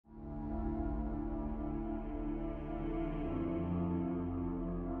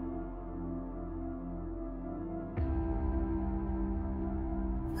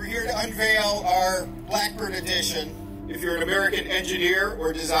unveil our Blackbird edition. If you're an American engineer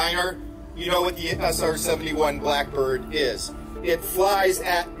or designer, you know what the SR-71 Blackbird is. It flies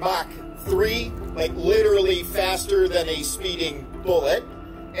at Mach 3, like literally faster than a speeding bullet,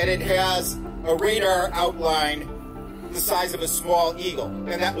 and it has a radar outline the size of a small eagle,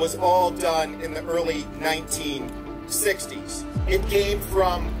 and that was all done in the early 1960s. It came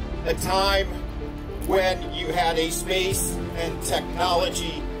from a time when you had a space and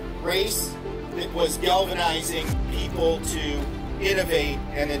technology race that was galvanizing people to innovate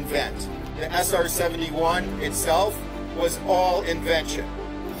and invent. The SR-71 itself was all invention.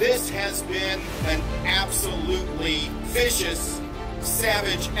 This has been an absolutely vicious,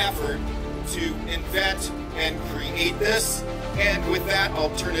 savage effort to invent and create this. And with that,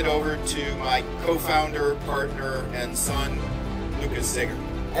 I'll turn it over to my co-founder, partner, and son, Lukas Czinger.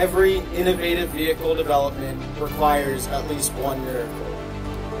 Every innovative vehicle development requires at least one miracle.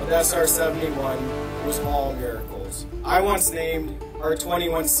 With SR-71, it was all miracles. I once named our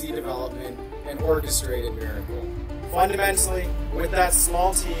 21C development an orchestrated miracle. Fundamentally, with that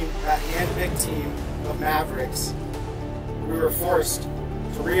small team, that hand-picked team of mavericks, we were forced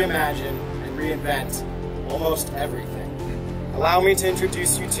to reimagine and reinvent almost everything. Allow me to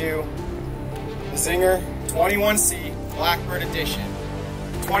introduce you to the Czinger 21C Blackbird Edition.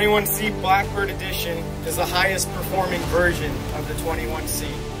 The 21C Blackbird Edition is the highest performing version of the 21C.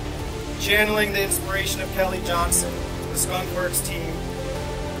 Channeling the inspiration of Kelly Johnson, the Skunk Works team,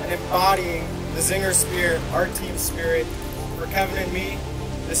 and embodying the Czinger spirit, our team spirit. For Kevin and me,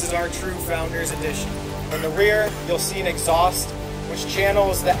 this is our true Founders Edition. In the rear, you'll see an exhaust which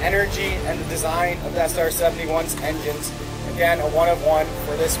channels the energy and the design of the SR-71's engines. Again, a one-of-one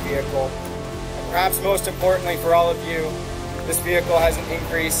for this vehicle. And perhaps most importantly for all of you, this vehicle has an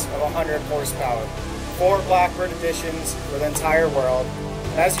increase of 100 horsepower. 4 Blackbird editions for the entire world.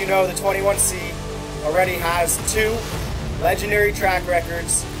 And as you know, the 21C already has 2 legendary track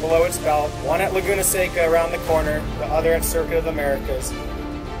records below its belt. One at Laguna Seca around the corner, the other at Circuit of the Americas.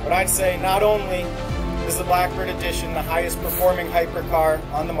 But I'd say not only is the Blackbird Edition the highest performing hypercar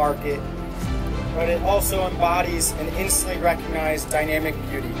on the market, but it also embodies an instantly recognized dynamic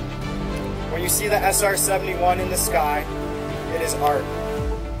beauty. When you see the SR-71 in the sky, it is art.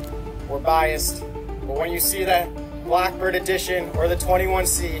 We're biased, but when you see the Blackbird Edition or the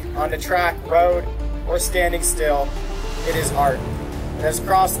 21C on the track, road, or standing still, it is art. It has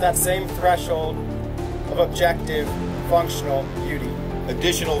crossed that same threshold of objective, functional beauty.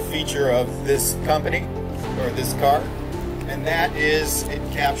 Additional feature of this company, or this car, and that is it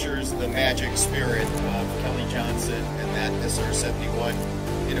captures the magic spirit of Kelly Johnson and that SR-71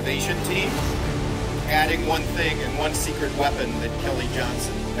 innovation team, adding one thing and one secret weapon that Kelly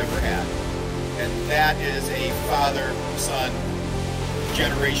Johnson never had. And that is a father-son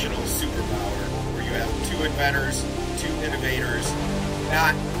generational superpower where you have 2 inventors, 2 innovators,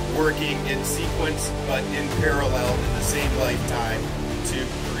 not working in sequence but in parallel in the same lifetime to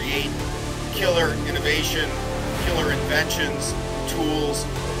create killer innovation, killer inventions, tools,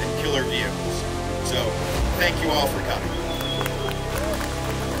 and killer vehicles. So, thank you all for coming.